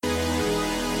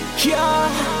Yeah,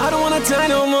 I don't wanna die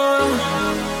no more.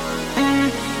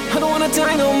 I don't wanna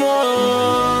die no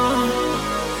more.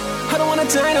 I don't wanna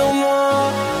die no more.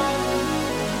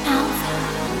 Malva.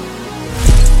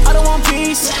 I don't want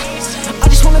peace, I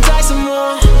just wanna die some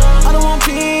more. I don't want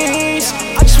peace,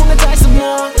 I just wanna die some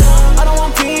more. I don't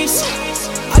want peace,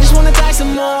 I just wanna die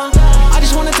some more. I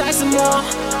just wanna die some more.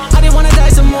 I didn't wanna die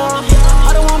some more.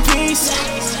 I don't want peace,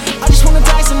 I just wanna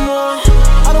die some more.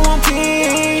 I don't want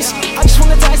peace, I just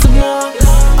wanna die some more.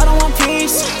 I don't want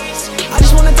peace, I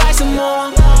just wanna die some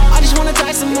more. I just wanna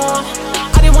die some more.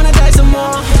 I didn't wanna die some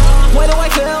more. Why do I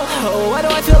feel? Oh, why do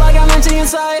I feel like I'm empty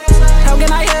inside? How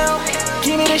can I help?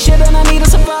 Give me the shit that I need to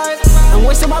survive. I'm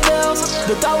wasting my bills.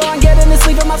 The dollar I'm getting is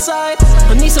sleeping my side.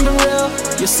 I need something real.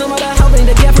 You're some of that helping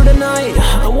to get through the night.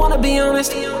 I wanna be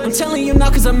honest. I'm telling you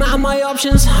now cause I'm out of my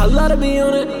options. I love to be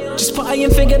on it. Just buying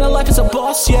thinking of life as a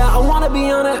boss. Yeah, I wanna be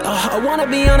on it. I wanna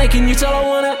be on it. Can you tell I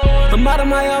want it? I'm out of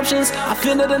my options. I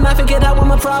feel it enough and get out with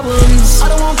my problems. I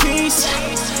don't want peace,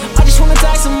 I just wanna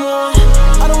die some more.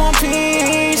 I don't want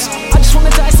peace, I just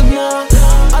wanna die some more.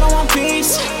 I don't want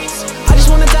peace, I just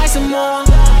wanna die some more.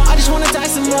 I just wanna die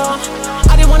some more.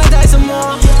 I didn't wanna die some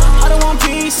more. I don't want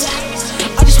peace,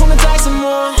 I just wanna die some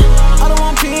more. I don't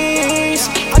want peace,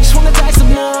 I just wanna die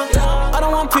some more. I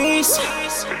don't want peace,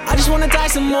 I just wanna die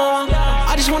some more.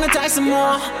 I just wanna die some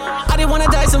more. I didn't wanna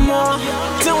die some more.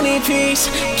 Don't need peace,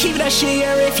 keep that shit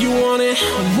here if you want it.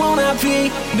 Won't I be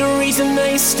the reason that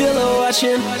you're still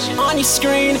watching on your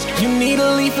screen? You need to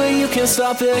leave but you can't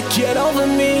stop it. Get over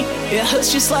me, it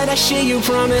hurts just like that shit you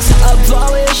promised.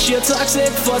 Abolish your toxic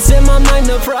thoughts in my mind.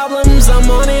 The problems, I'm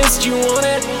honest, you want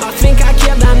it. I think I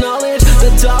kept that knowledge.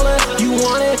 The dollar, you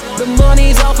want it. The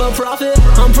money's all for profit.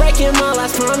 I'm breaking my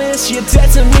last promise. You're dead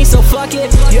to me, so fuck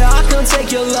it. Yeah, I can't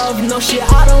take your love, no shit,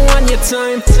 I don't want your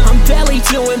time. I'm barely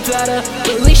doing better, but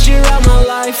at least you're out my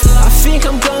life. I think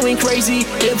I'm going crazy,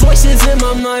 there are voices in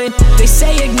my mind. They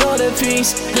say ignore the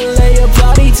peace and let your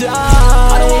body die.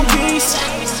 I don't want peace,